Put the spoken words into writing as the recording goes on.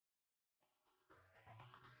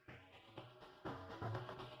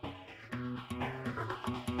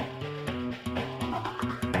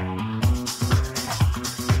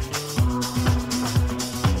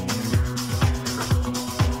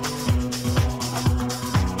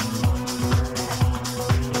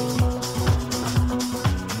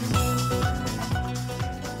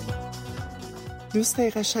دوستای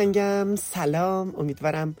قشنگم سلام،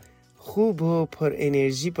 امیدوارم خوب و پر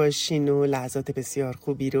انرژی باشین و لحظات بسیار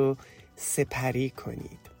خوبی رو سپری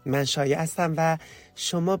کنید. من شایع هستم و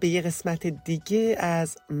شما به یه قسمت دیگه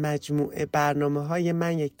از مجموعه برنامه‌های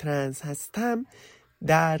من یک ترنس هستم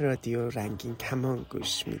در رادیو رنگین کمان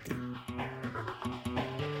گوش میدیم.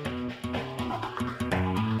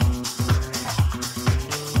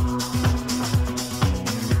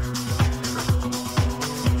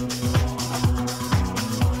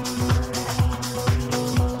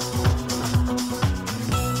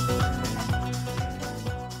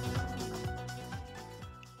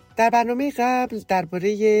 در برنامه قبل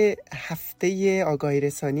درباره هفته آگاهی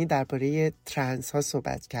رسانی درباره ترنس ها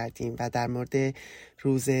صحبت کردیم و در مورد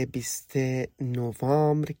روز 20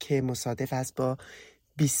 نوامبر که مصادف است با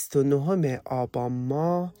 29 آبان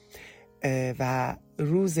ماه و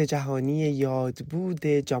روز جهانی یادبود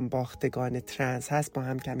جانباختگان ترنس هست با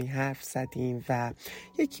هم کمی حرف زدیم و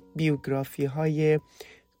یک بیوگرافی های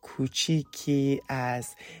کوچیکی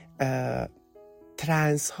از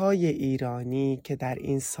ترنس های ایرانی که در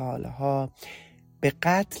این سالها به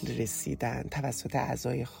قتل رسیدن توسط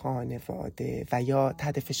اعضای خانواده و یا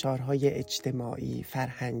تحت فشارهای اجتماعی،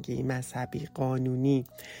 فرهنگی، مذهبی، قانونی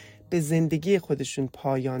به زندگی خودشون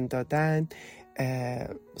پایان دادن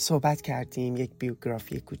صحبت کردیم، یک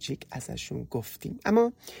بیوگرافی کوچیک ازشون گفتیم.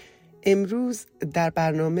 اما امروز در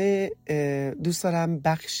برنامه دوست دارم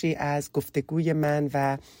بخشی از گفتگوی من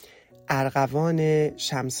و ارغوان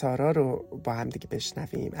شمسارا رو با هم دیگه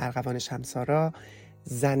بشنویم. ارغوان شمسارا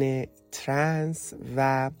زن ترنس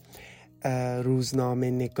و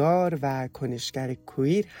روزنامه نگار و کنشگر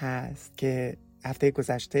کویر هست که هفته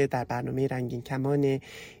گذشته در برنامه رنگین کمان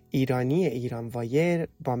ایرانی ایران وایر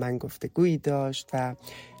با من گفتگویی داشت و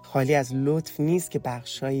خالی از لطف نیست که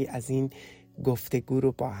بخشایی از این گفتگو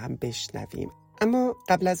رو با هم بشنویم. اما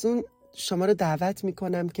قبل از اون شما رو دعوت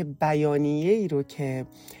میکنم که بیانیه‌ای رو که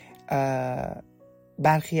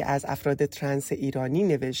برخی از افراد ترنس ایرانی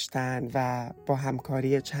نوشتن و با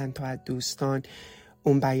همکاری چند تا از دوستان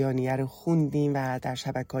اون بیانیه رو خوندیم و در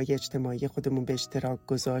شبکه‌های اجتماعی خودمون به اشتراک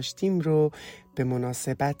گذاشتیم رو به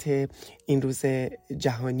مناسبت این روز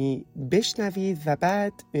جهانی بشنوید و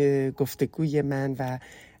بعد گفتگوی من و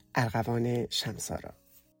ارغوان شمسارا.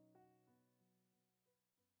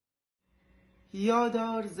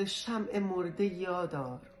 یادار ز شمع مرده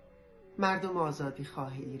یادار، مردم آزادی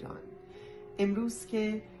خواه ایران، امروز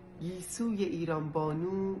که گیسوی ایران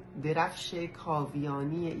بانو درفش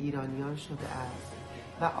کاویانی ایرانیان شده است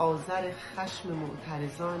و آذر خشم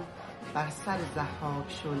معترضان بر سر ضحاک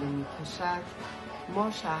شعله می کشد،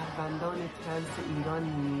 ما شهروندان ترنس ایران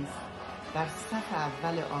نیز در صف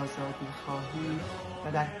اول آزادی خواهی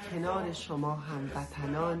و در کنار شما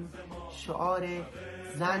هموطنان شعار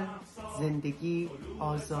زن، زندگی،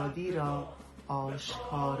 آزادی را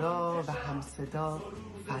آشکارا و همصدا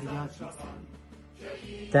فریاد میزنیم.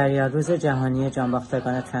 در یادروز جهانی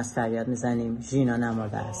جانباختگان ترنس فریاد میزنیم. ژینا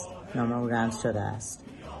نمرده است، نام او رمز شده است.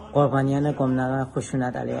 قربانیان گمنامان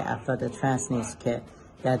خشونت علیه افراد ترنس نیست که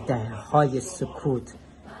در دهه‌های سکوت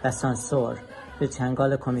و سانسور به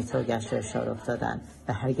چنگال کمیته و گشت ارشاد افتادند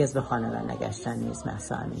و هرگز به خانه نگشتن نیز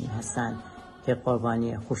مهسا امینی هستند که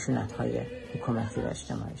قربانی خشونت‌های حکومتی و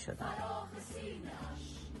اجتماعی شدند.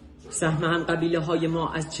 سهم هم قبیله های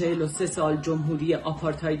ما از 43 سال جمهوری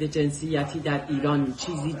آپارتاید جنسیتی در ایران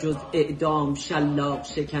چیزی جز اعدام، شلاق،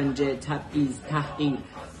 شکنجه، تبعیض، تحقیر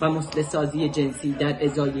و مسئله‌سازی جنسی در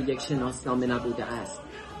ازای یک شناسنامه نبوده است.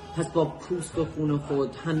 پس با پوست و خون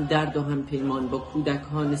خود هم درد و هم پیمان با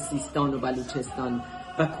کودکان سیستان و بلوچستان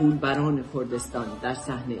و کولبران کردستان در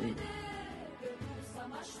صحنه ایم.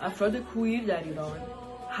 افراد کویر در ایران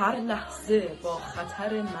هر لحظه با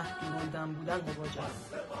خطر محدود بودن مواجهند.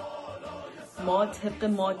 ما طبق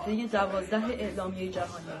ماده 12 اعلامیه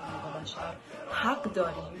جهانی حقوق بشر حق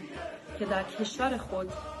داریم که در کشور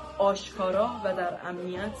خود آشکارا و در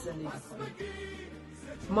امنیت زندگی کنیم.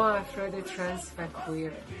 ما افراد ترنس و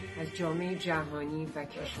کویر از جامعه جهانی و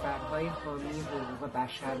کشورهای حامی حقوق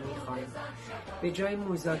بشر می‌خواهیم به جای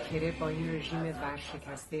مذاکره با این رژیم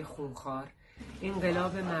ورشکسته خونخوار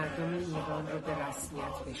انقلاب مردم ایران را به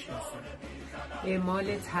رسمیت بشناسند.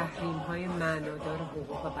 اعمال تحریم‌های معنادار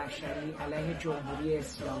حقوق بشری علیه جمهوری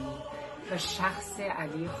اسلامی و شخص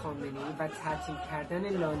علی خامنه‌ای و تعطیل کردن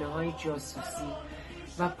لانه‌های جاسوسی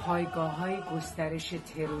و پایگاه‌های گسترش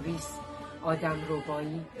تروریسم،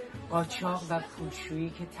 آدمربایی، قاچاق و پولشویی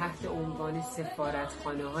که تحت عنوان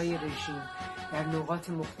سفارتخانه‌های رژیم در نقاط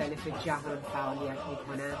مختلف جهان فعالیت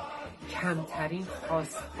می‌کنند، کمترین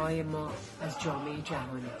خواستهای ما از جامعه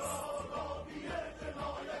جهانی است.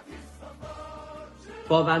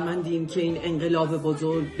 باورمندیم که این انقلاب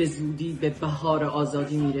بزرگ به زودی به بهار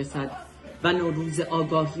آزادی میرسد و نوروز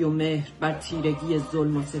آگاهی و مهر بر تیرگی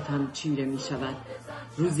ظلم و ستم چیره می شود.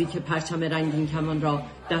 روزی که پرچم رنگین کمان را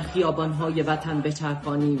در خیابان‌های وطن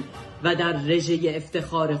بچرخانیم و در رژه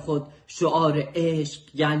افتخار خود شعار عشق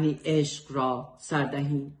یعنی عشق را سر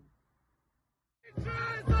دهیم.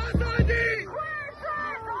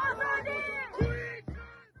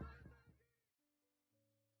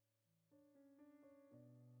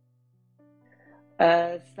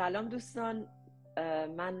 سلام دوستان،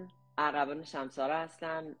 من ارغوان شمساره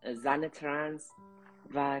هستم، زن ترنس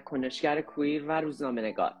و کنشگر کویر و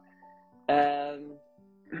روزنامه‌نگار.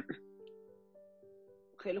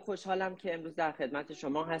 خیلی خوشحالم که امروز در خدمت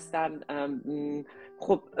شما هستم.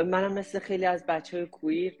 خب منم مثل خیلی از بچه‌های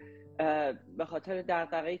کویر به خاطر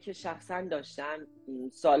دغدغه‌ای که شخصا داشتم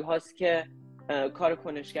سال‌هاست که کار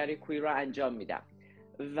کنشگری کویر رو انجام میدم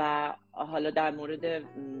و حالا در مورد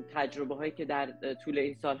تجربه هایی که در طول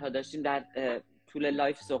این سالها داشتیم در طول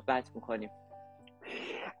لایف صحبت میکنیم.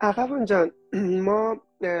 ارغوان جان، ما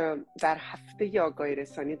در هفته آگاهی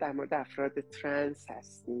رسانی در مورد افراد ترنس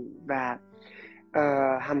هستیم و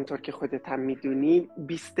همونطور که خودت هم میدونی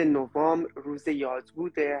 20 نوامبر روز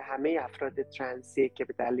یادبود همه افراد ترنسی که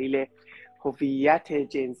به دلیل هویت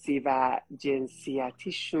جنسی و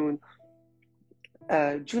جنسیتیشون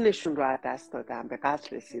جونشون رو از دست دادن، به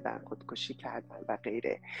قتل رسیدن، خودکشی کردن و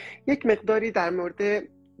غیره. یک مقداری در مورد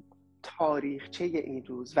تاریخچه این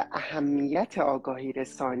روز و اهمیت آگاهی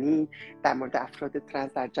رسانی در مورد افراد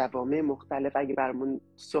ترنس در جوامع مختلف اگه برامون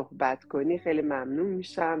صحبت کنی خیلی ممنون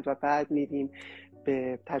میشم و بعد میریم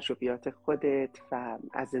به تجربیات خودت و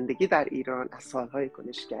از زندگی در ایران، از سالهای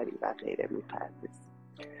کنشگری و غیره میپردازیم.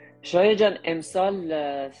 شایع جان، امسال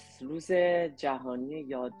روز جهانی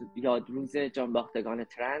یاد روز جانباختگان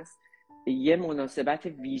ترنس یه مناسبت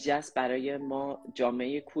ویژه است برای ما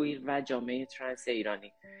جامعه کویر و جامعه ترنس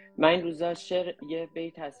ایرانی. من این روزا یه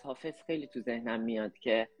بیت از حافظ خیلی تو ذهنم میاد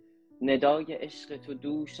که ندای عشق تو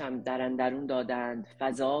دوشم در اندرون دادند،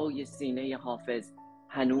 فضای سینه حافظ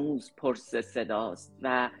هنوز پرس صداست.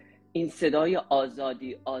 و این صدای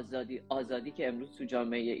آزادی آزادی آزادی که امروز تو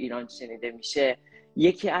جامعه ایران شنیده میشه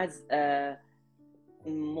یکی از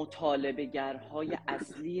مطالبه‌گرهای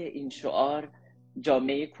اصلی این شعار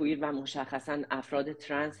جامعه کویر و مشخصاً افراد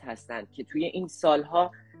ترنس هستند که توی این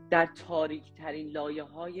سالها در تاریک ترین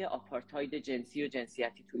لایه‌های آپارتاید جنسی و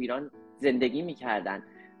جنسیتی تو ایران زندگی می‌کردن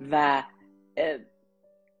و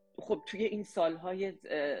خب توی این سالهای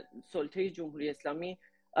سلطه جمهوری اسلامی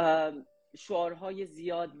شعارهای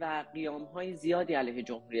زیاد و قیامهای زیادی علیه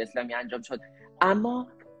جمهوری اسلامی انجام شد، اما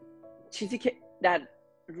چیزی که در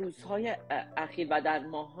روزهای اخیر و در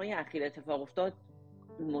ماه‌های اخیر اتفاق افتاد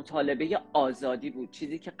مطالبه آزادی بود،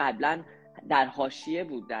 چیزی که قبلا در حاشیه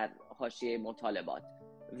بود، در حاشیه مطالبات،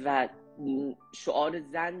 و شعار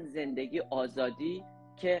زن زندگی آزادی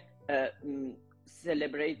که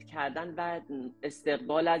سلبریت کردن و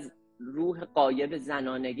استقبال از روح غایب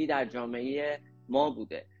زنانگی در جامعه ما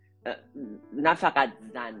بوده. نه فقط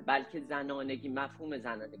زن بلکه زنانگی، مفهوم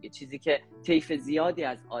زنانگی، چیزی که طیف زیادی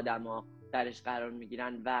از آدما درش قرار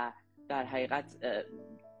میگیرن و در حقیقت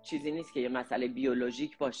چیزی نیست که یه مسئله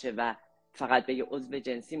بیولوژیک باشه و فقط به یه عضو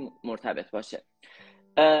جنسی مرتبط باشه.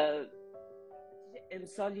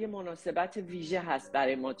 امسال یه مناسبت ویژه هست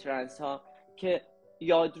برای ما ترنس ها که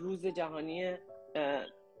یادروز جهانی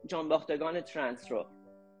جانباختگان ترنس رو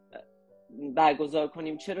برگزار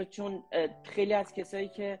کنیم. چرا؟ چون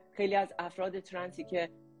خیلی از افراد ترنسی که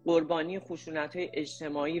قربانی خشونت‌های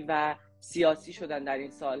اجتماعی و سیاسی شدن در این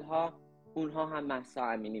سالها، اونها هم مهسا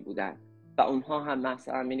امینی بودن و اونها هم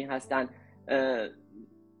مهسا امینی هستن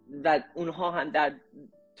و اونها هم در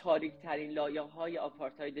تاریک ترین لایه‌های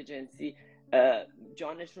آپارتاید جنسی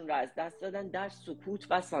جانشون رو از دست دادن در سکوت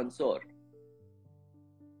و سانسور.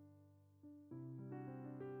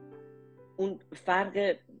 اون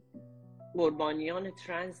فرق قربانیان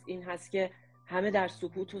ترنس این هست که همه در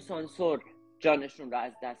سکوت و سانسور جانشون رو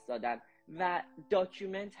از دست دادن و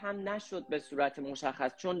داکیومنت هم نشد به صورت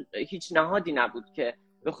مشخص، چون هیچ نهادی نبود که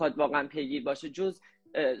بخواد واقعا پیگیر باشه جز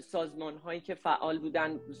سازمان هایی که فعال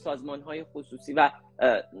بودن، سازمان های خصوصی و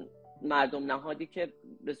مردم نهادی که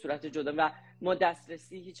به صورت جدا، و ما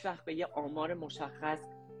دسترسی هیچ وقت به یه آمار مشخص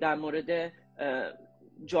در مورد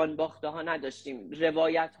جانباخته ها نداشتیم.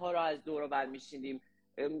 روایت ها رو از دور و بر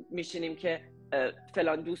میشینیم که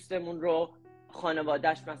فلان دوستمون رو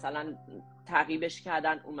خانوادهش مثلا تعقیبش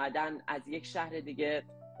کردن، اومدن از یک شهر دیگه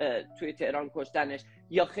توی تهران کشتنش،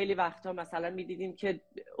 یا خیلی وقتا مثلا میدیدیم که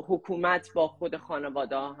حکومت با خود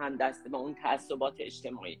خانواده ها هم دسته با اون تعصبات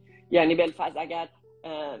اجتماعی. یعنی بالفرض اگر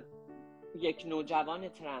یک نوجوان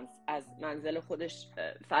ترنس از منزل خودش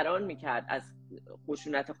فرار میکرد از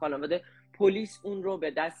خشونت خانواده، پلیس اون رو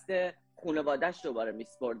به دست خانواده‌اش دوباره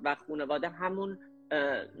میسپرد و خانواده همون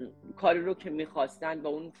کاری رو که میخواستن با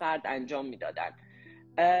اون فرد انجام میدادن.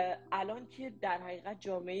 الان که در حقیقت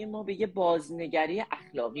جامعه ما به یه بازنگری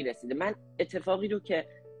اخلاقی رسیده. من اتفاقی رو که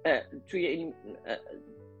توی این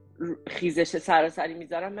خیزش سراسری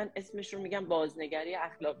میذارم، من اسمش رو میگم بازنگری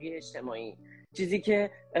اخلاقی اجتماعی، چیزی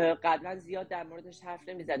که قبلا زیاد در موردش حرف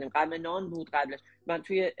نمیزدیم. غم نان بود قبلش. من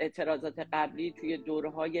توی اعتراضات قبلی، توی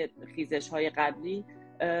دوره‌های خیزش‌های قبلی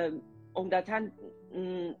عمدتاً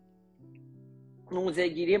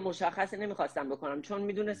موضع‌گیری مشخصی نمیخواستم بکنم، چون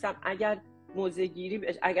میدونستم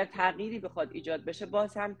اگر تغییری بخواد ایجاد بشه،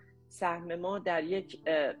 باز هم سهم ما در یک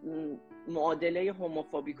معادله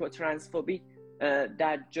هوموفوبیک و ترنسفوبیک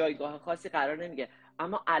در جایگاه خاصی قرار نمیگیره.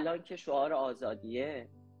 اما الان که شعار آزادیه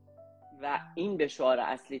و این به شعار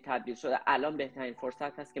اصلی تبدیل شده، الان بهترین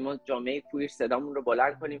فرصت هست که ما جامعه کویر صدامون رو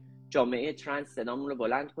بلند کنیم، جامعه ترنس صدامون رو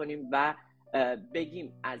بلند کنیم و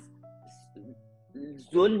بگیم از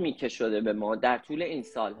ظلمی که شده به ما در طول این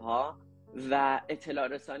سالها و اطلاع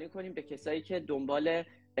رسانی کنیم به کسایی که دنبال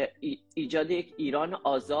ایجاد یک ایران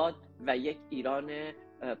آزاد و یک ایران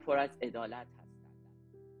پر از عدالت هستند.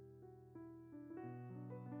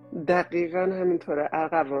 دقیقاً همینطوره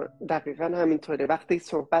ارغوان، دقیقاً همینطوره. وقتی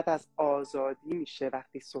صحبت از آزادی میشه،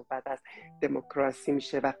 وقتی صحبت از دموکراسی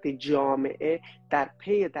میشه، وقتی جامعه در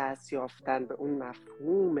پی دست یافتن به اون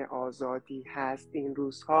مفهوم آزادی هست، این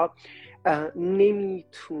روزها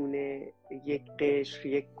نمیتونه یک قشر،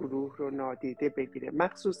 یک گروه رو نادیده بگیره،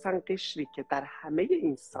 مخصوصاً قشری که در همه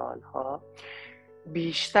این سالها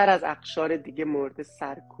بیشتر از اقشار دیگه مورد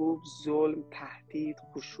سرکوب، ظلم، تهدید،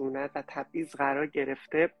 خشونت و تبعیض قرار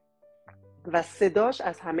گرفته و صداش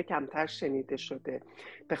از همه کمتر شنیده شده،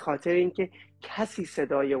 به خاطر اینکه کسی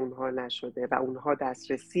صدای اونها نشده و اونها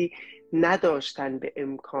دسترسی نداشتن به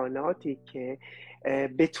امکاناتی که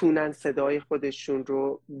بتونن صدای خودشون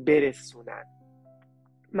رو برسونن.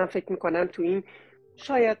 من فکر میکنم تو این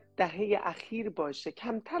شاید دهه اخیر باشه،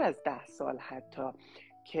 کمتر از 10 سال حتی،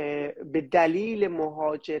 که به دلیل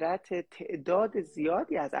مهاجرت تعداد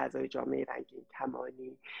زیادی از اعضای جامعه رنگین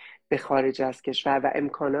کمانی به خارج از کشور و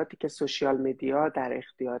امکاناتی که سوشیال مدیا در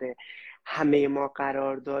اختیار همه ما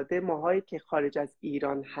قرار داده، ماهایی که خارج از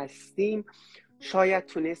ایران هستیم شاید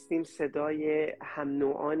تونستیم صدای هم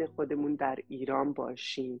نوعان خودمون در ایران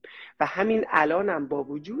باشیم و همین الان هم با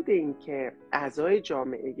وجود اینکه اعضای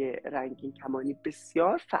جامعه رنگین کمانی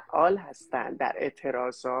بسیار فعال هستند در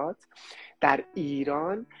اعتراضات در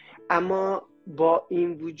ایران، اما با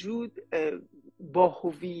این وجود با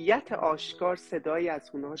هویت آشکار صدایی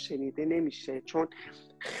از اونها شنیده نمیشه، چون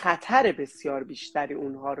خطر بسیار بیشتری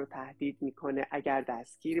اونها رو تهدید میکنه اگر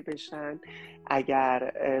دستگیر بشن،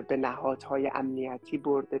 اگر به نهادهای امنیتی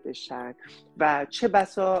برده بشن و چه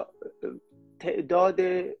بسا تعداد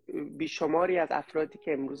بیشماری از افرادی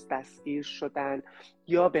که امروز دستگیر شدن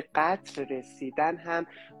یا به قتل رسیدن هم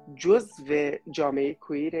جزو جامعه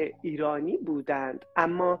کویر ایرانی بودند،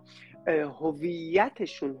 اما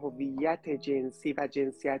هویتشون، هویت جنسی و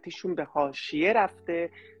جنسیتیشون به حاشیه رفته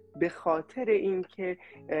به خاطر اینکه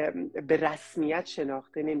به رسمیت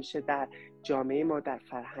شناخته نمیشه در جامعه ما، در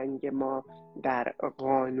فرهنگ ما، در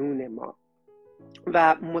قانون ما.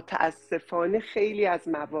 و متاسفانه خیلی از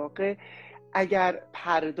مواقع اگر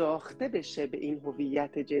پرداخته بشه به این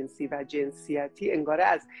هویت جنسی و جنسیتی، انگاره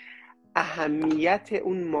از اهمیت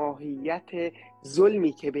اون ماهیت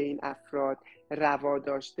ظلمی که به این افراد روا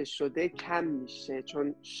داشته شده کم میشه،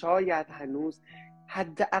 چون شاید هنوز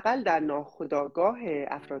حداقل در ناخودآگاه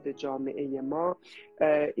افراد جامعه ما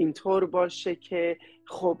اینطور باشه که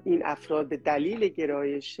خب این افراد به دلیل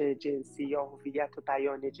گرایش جنسی یا هویت و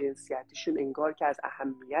بیان جنسیتیشون انگار که از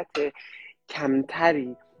اهمیت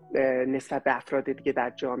کمتری نسبت به افراد دیگه در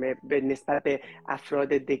جامعه، به نسبت به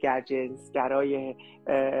افراد دیگر جنسگرای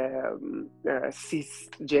سیس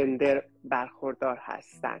جندر برخوردار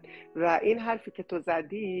هستن. و این حرفی که تو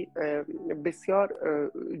زدی بسیار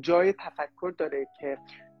جای تفکر داره که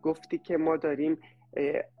گفتی که ما داریم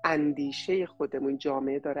اندیشه خودمون،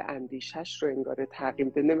 جامعه داره اندیشش رو انگاره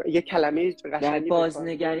تغییر میده. یه کلمه قشنگی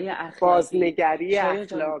بازنگری اخلاقی. بازنگری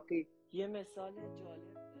اخلاقی. یه مثال جالب،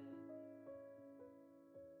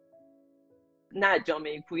 نه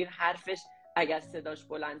جامعه کویر حرفش اگر صداش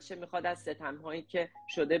بلند شه میخواد از ستم‌هایی که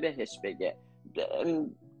شده بهش بگه.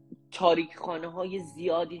 تاریکخانه های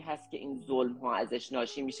زیادی هست که این ظلم ها ازش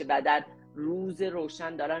ناشی میشه و در روز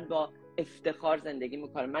روشن دارن با افتخار زندگی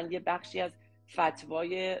میکنن. من یه بخشی از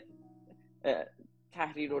فتوای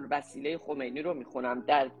تحریرالوسیله خمینی رو میخونم.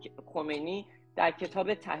 خمینی در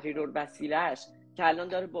کتاب تحریرالوسیله‌اش که الان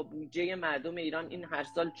داره با بودجه مردم ایران این هر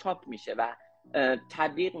سال چاپ میشه و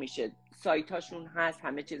تبلیغ میشه، سایتاشون هست،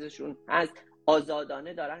 همه چیزشون هست،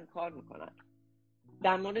 آزادانه دارن کار میکنن.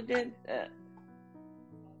 در مورد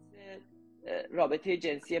رابطه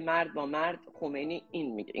جنسی مرد با مرد خمینی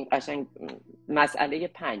این میگه، این قشنگ مسئله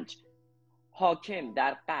 5: حاکم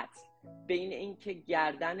در قتل بین این که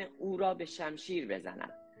گردن او را به شمشیر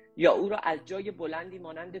بزند یا او را از جای بلندی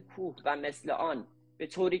مانند کوه و مثل آن به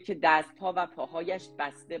طوری که دستها و پاهایش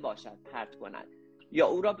بسته باشد پرت کند یا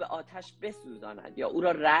او را به آتش بسوزاند یا او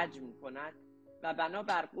را رجم کند و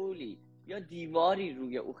بنابر قولی یا دیواری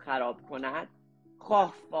روی او خراب کند،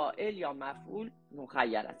 خواه فاعل یا مفعول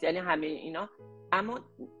مخیر است. یعنی همه اینا. اما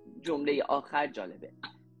جمله آخر جالبه: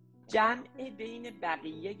 جمع بین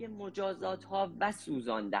بقیه مجازات ها و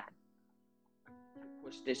سوزاندن،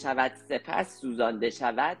 کشته شود سپس سوزانده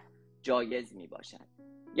شود، جایز می باشد.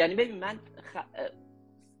 یعنی ببین من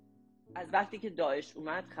از وقتی که داعش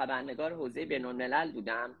اومد خبرنگار حوزه بین‌الملل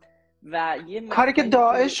بودم و یه کاری که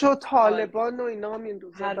داعش و طالبان و اینا هم این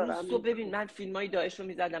روزا دارن. هر روز ببین من فیلمای داعش رو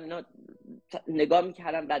میزدم، اینا نگاه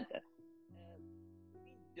میکردم، بعد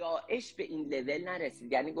داعش به این لول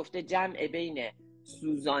نرسید. یعنی گفته جمع بین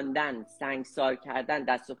سوزاندن، سنگسار کردن،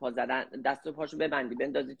 دست و پا زدن، دست و پاشو ببندی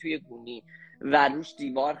بندازی توی گونی و روش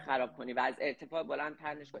دیوار خراب کنی و از ارتفاع بلند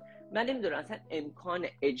پرنش کنی. من نمیدونم اصلا امکان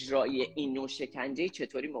اجرایی این نوع شکنجه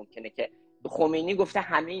چطوری ممکنه که خمینی گفته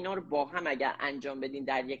همه اینا رو با هم اگر انجام بدین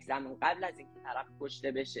در یک زمان قبل از اینکه طرف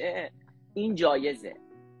کشته بشه این جایزه.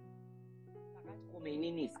 فقط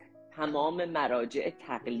خمینی نیست، تمام مراجع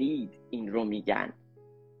تقلید این رو میگن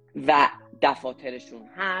و دفاترشون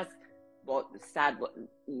هست،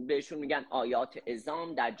 بهشون میگن آیات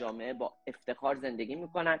عظام، در جامعه با افتخار زندگی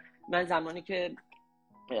میکنن. من زمانی که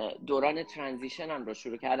دوران ترانزیشنم رو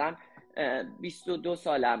شروع کردم 22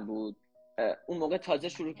 سالم بود، اون موقع تازه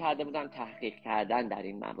شروع کرده بودم تحقیق کردن در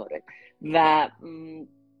این موارد و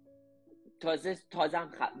تازه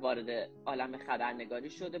وارد عالم خبرنگاری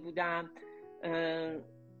شده بودم.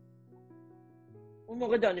 اون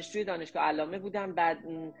موقع دانشجوی دانشگاه علامه بودم. بعد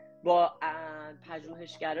با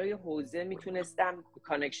پژوهشگرای حوزه میتونستم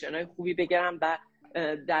کانکشن‌های خوبی بگیرم و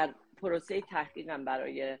در پروسه تحقیقم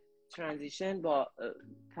برای ترانزیشن با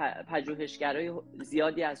پژوهشگرای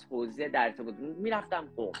زیادی از حوزه در ارتباط میرفتم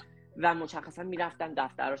و مشخصا میرفتم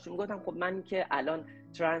دفتراشون، میگفتم خب من که الان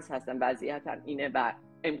ترانس هستم، وضعیتم اینه و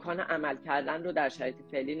امکان عمل کردن رو در شرایط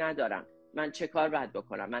فعلی ندارم، من چه کار باید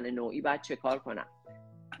بکنم، من نوعی باید چه کار کنم.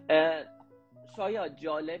 شاید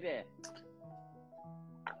جالبه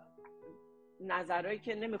نظرهایی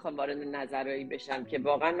که نمیخوام وارد نظرهایی بشم که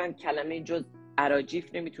واقعا من کلمه جز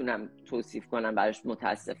اراجیف نمیتونم توصیف کنم براش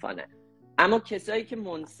متاسفانه، اما کسایی که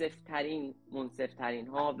منصفترین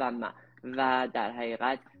ها و در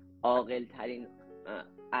حقیقت عاقل ترین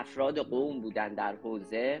افراد قوم بودن در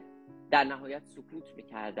حوزه در نهایت سکوت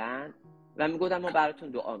میکردن و میگفتن ما براتون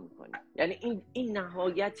دعا میکنیم. یعنی این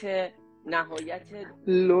نهایت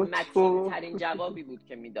متین ترین جوابی بود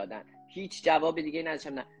که میدادن، هیچ جواب دیگه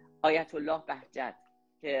نداشتم. آیت الله بهجت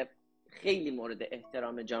که خیلی مورد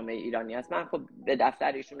احترام جامعه ایرانی است، من خب به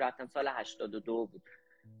دفتر ایشون رفتم، سال 82 بود،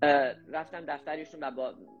 رفتم دفتر ایشون و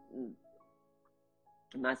با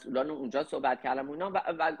مسئولان اونجا صحبت کردم اونا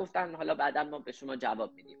و گفتن حالا بعدا ما به شما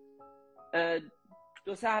جواب میدیم.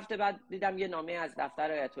 2-3 هفته بعد دیدم یه نامه از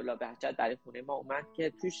دفتر آیت الله بهجت برای خونه ما اومد که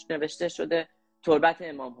توش نوشته شده تربت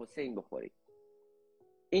امام حسین بخورید.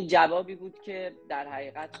 این جوابی بود که در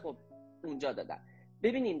حقیقت خب اونجا دادن.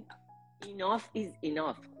 ببینین enough is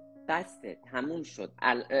enough، بسته، تموم شد.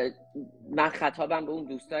 من خطابم به اون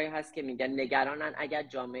دوستایی هست که میگن نگرانن اگر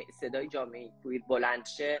صدای جامعه کویر بلند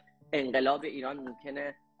شه انقلاب ایران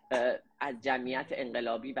ممکنه از جمعیت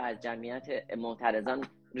انقلابی و از جمعیت معترضان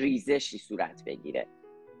ریزشی صورت بگیره.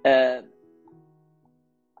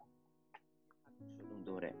 اون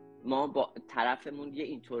دوره ما با طرفمون یه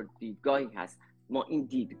اینطور دیدگاهی هست، ما این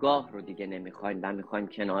دیدگاه رو دیگه نمیخوایم و میخوایم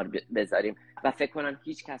کنار بذاریم و فکر کنم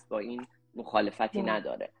هیچ کس با این مخالفتی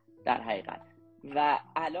نداره در حقیقت. و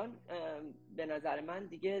الان به نظر من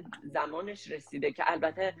دیگه زمانش رسیده که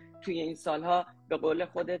البته توی این سالها به قول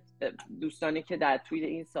خودت دوستانی که در توی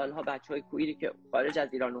این سالها بچهای کویری که خارج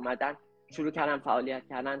از ایران اومدن شروع کردن فعالیت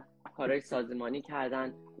کردن، کارهای سازمانی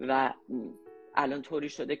کردن و الان طوری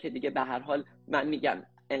شده که دیگه به هر حال من میگم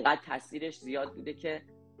انقدر تاثیرش زیاد بوده که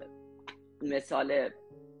مثال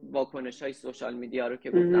واکنش‌های سوشال میدیا رو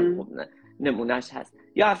که گفتم خب نمونهش هست،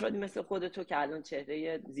 یا افرادی مثل خودتو که الان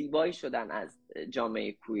چهره زیبایی شدن از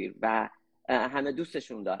جامعه کویر و همه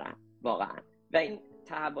دوستشون دارن واقعا و این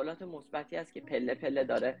تحولات مثبتی است که پله پله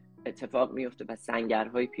داره اتفاق میفته و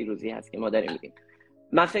سنگرهای پیروزی هست که ما داریم می‌بینیم.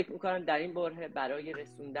 من فکر میکنم در این بره برای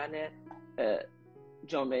رسوندن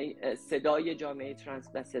صدای جامعه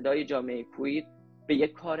ترنس و صدای جامعه کویر به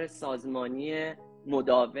یک کار سازمانی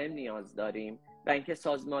مداوم نیاز داریم و اینکه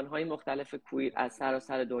سازمان‌های مختلف کویر از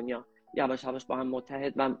سراسر دنیا یواش یواش با هم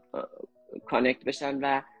متحد و کانکت بشن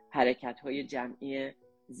و حرکت‌های جمعی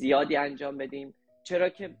زیادی انجام بدیم، چرا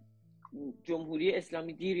که جمهوری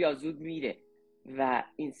اسلامی دیر یا زود میره و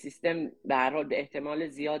این سیستم به هر حال به احتمال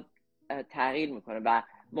زیاد تغییر میکنه و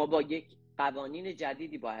ما با یک قوانین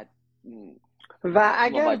جدیدی باید و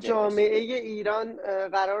اگر جامعه ایران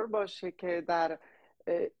قرار باشه که در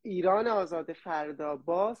ایران آزاد فردا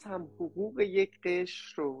باز هم حقوق یک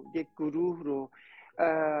قشر رو، یک گروه رو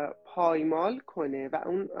پایمال کنه و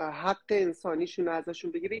اون حق انسانیشون رو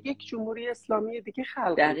ازشون بگیره، یک جمهوری اسلامی دیگه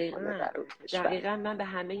خلق کنه. دقیقاً من به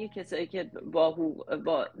همه کسایی که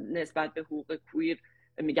با نسبت به حقوق کویر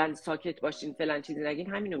میگن ساکت باشین فلان چیزی نگین،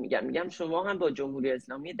 همینو میگم شما هم با جمهوری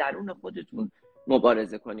اسلامی درون خودتون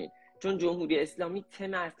مبارزه کنین، چون جمهوری اسلامی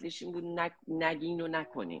تم اصلیش این بود نگین و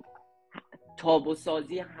نکنین، تاب و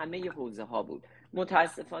سازی همه حوزه ها بود.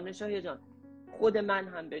 متاسفانه شاید جان خود من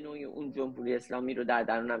هم به نوعی اون جمهوری اسلامی رو در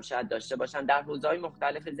درونم شاید داشته باشم در حوزه‌های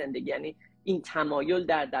مختلف زندگی، یعنی این تمایل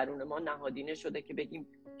در درون ما نهادینه شده که بگیم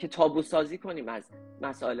که تابو سازی کنیم از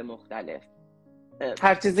مسائل مختلف،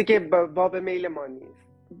 هر چیزی که باب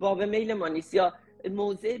میل ما نیست یا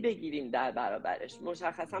موضع بگیریم در برابرش.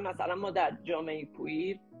 مشخصا مثلا ما در جامعه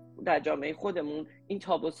کویر، در جامعه خودمون این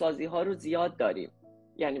تابو سازی ها رو زیاد داریم،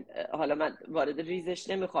 یعنی حالا من وارد ریزش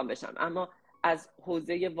نمیخوام بشم، اما از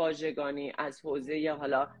حوزه واژگانی، از حوزه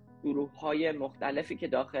حالا گروه‌های مختلفی که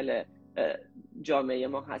داخل جامعه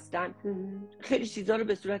ما هستن، خیلی چیزا رو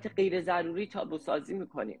به صورت غیر ضروری تابو سازی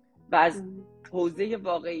میکنیم و از حوزه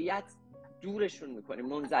واقعیت دورشون میکنیم،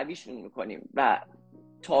 منزویشون میکنیم و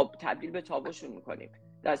تبدیل به تابوشون میکنیم،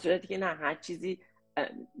 در صورتی که نه، هر چیزی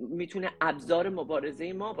میتونه ابزار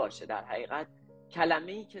مبارزه ما باشه. در حقیقت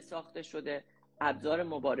کلمه‌ای که ساخته شده ابزار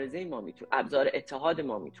مبارزه ما میتونه، ابزار اتحاد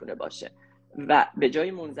ما میتونه باشه و به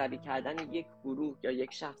جای منزوی کردن یک گروه یا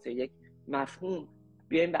یک شخص یا یک مفهوم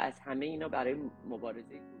بیایم و از همه اینا برای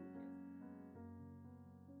مبارزه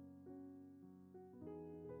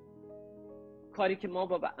کاری که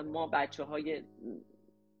ما بچه‌های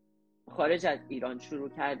خارج از ایران شروع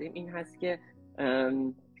کردیم این هست که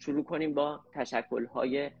شروع کنیم با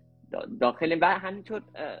تشکل‌های داخل و همینطور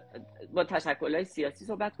با تشکل‌های سیاسی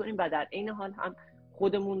صحبت کنیم و در عین حال هم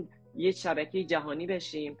خودمون یه شبکه جهانی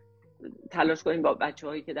بشیم، تلاش کنیم با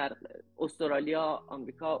بچه‌هایی که در استرالیا،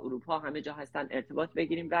 آمریکا، اروپا همه جا هستن ارتباط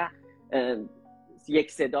بگیریم و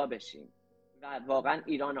یک صدا بشیم و واقعا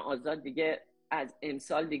ایران آزاد دیگه از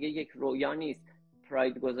امسال دیگه یک رویا نیست،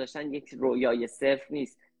 پراید گذاشتن یک رویای صرف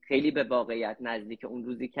نیست، خیلی به واقعیت نزدیک، اون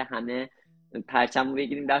روزی که همه پرچمو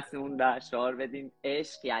بگیریم دستمون و شعار بدیم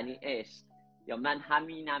عشق یعنی عشق، یا من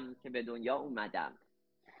همینم که به دنیا اومدم.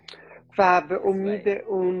 و به امید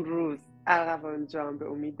اون روز ارغوان جان، به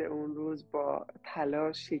امید اون روز با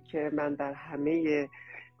تلاشی که من در همه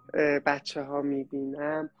بچه ها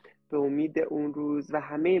میبینم، به امید اون روز و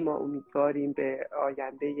همه ما امیدواریم به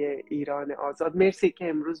آینده ایران آزاد. مرسی که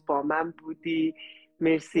امروز با من بودی،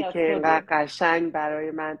 مرسی که اینقدر قشنگ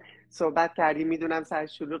برای من صحبت کردی. میدونم سر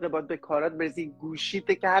شلوغه، باید به کارات برسی،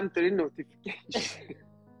 گوشیته که همینطوری نوتیفیکیشن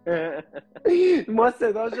ما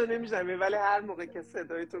صداشو نمیشنویم، ولی هر موقع که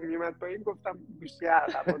صدای تو میومد پایین گفتم گوشی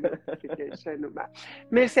ارغوان نوتیفیکیشن اومد.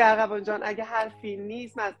 مرسی ارغوان جان، اگه حرفی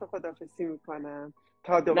نیست من از تو خداحافظی میکنم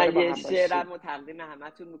تا دوباره با هم باشیم. من یه شعرمو تقدیم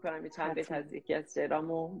همتون میکنم، چند بیت از یکی از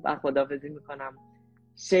شعرامو و خداحافظی میکنم.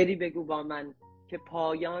 شعری بگو با من که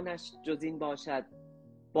پایانش جز این باشد،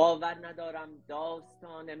 باور ندارم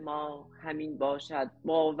داستان ما همین باشد،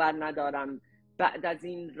 باور ندارم بعد از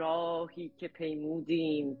این راهی که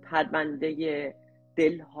پیمودیم پرونده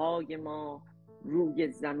دلهای ما روی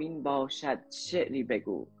زمین باشد. شعری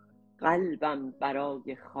بگو قلبم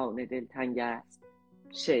برای خانه دلتنگ است،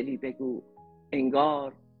 شعری بگو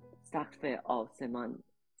انگار سقف آسمان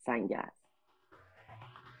سنگ است.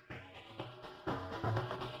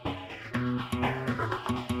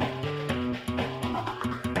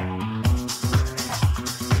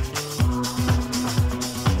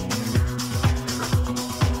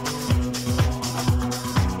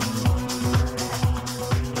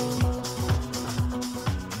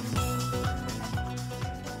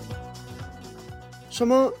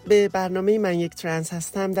 شما به برنامه من یک ترنس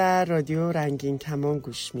هستم در رادیو رنگین کمان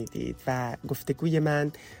گوش میدید و گفتگوی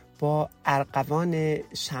من با ارغوان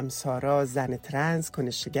شمسارا، زن ترنس،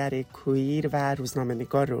 کنشگر کویر و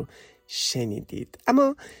روزنامه‌نگار رو شنیدید.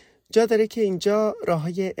 اما جا داره که اینجا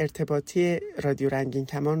راه‌های ارتباطی رادیو رنگین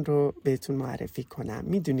کمان رو بهتون معرفی کنم.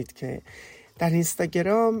 میدونید که در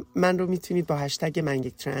اینستاگرام من رو میتونید با هشتگ من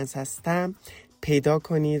یک ترنس هستم پیدا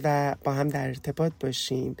کنید و با هم در ارتباط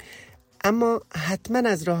باشیم. اما حتما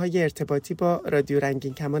از راه‌های ارتباطی با رادیو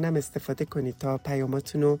رنگین کمان هم استفاده کنید تا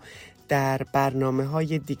پیاماتون رو در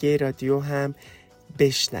برنامه‌های دیگه رادیو هم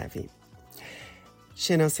بشنویم.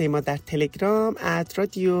 شناسه ما در تلگرام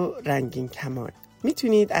 @رادیو رنگین کمان.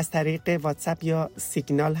 میتونید از طریق واتساپ یا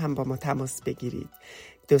سیگنال هم با ما تماس بگیرید.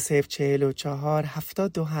 2044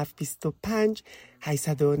 77 25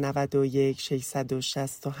 891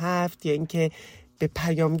 667 یا اینکه به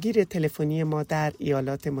پیامگیر تلفنی ما در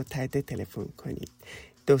ایالات متحده تلفن کنید.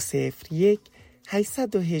 201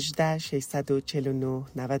 818 649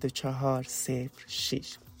 94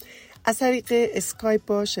 06. از طریق اسکایپ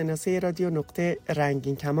با شناسه رادیو نقطه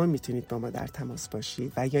رنگین کمان میتونید با ما در تماس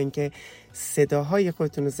باشید و یا اینکه صداهای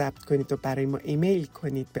خودتون رو ضبط کنید و برای ما ایمیل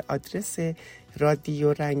کنید به آدرس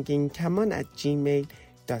رادیو رنگین کمان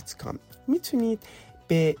 @gmail.com. میتونید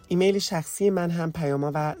به ایمیل شخصی من هم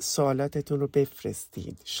پیاما و سوالاتتون رو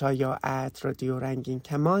بفرستید.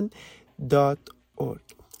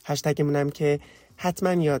 shaya@radioranginkaman.org. هشتگمونم که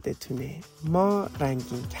حتما یادتونه، ما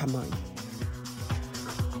رنگین کمانیم.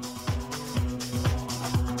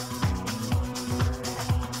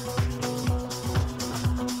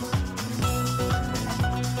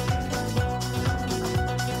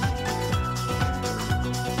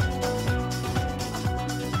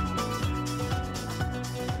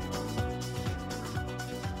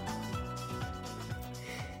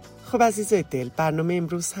 خب عزیزای دل، برنامه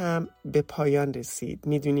امروز هم به پایان رسید.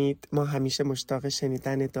 میدونید ما همیشه مشتاق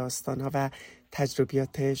شنیدن داستان‌ها و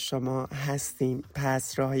تجربیات شما هستیم.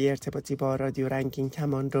 پس راه‌های ارتباطی با رادیو رنگین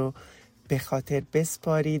کمان رو به خاطر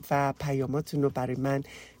بسپارید و پیاماتون رو برای من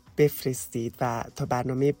بفرستید و تا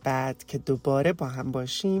برنامه بعد که دوباره با هم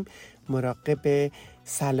باشیم مراقب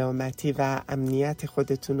سلامتی و امنیت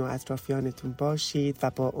خودتون و اطرافیانتون باشید و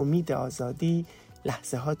با امید آزادی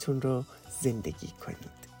لحظه هاتون رو زندگی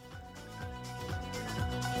کنید.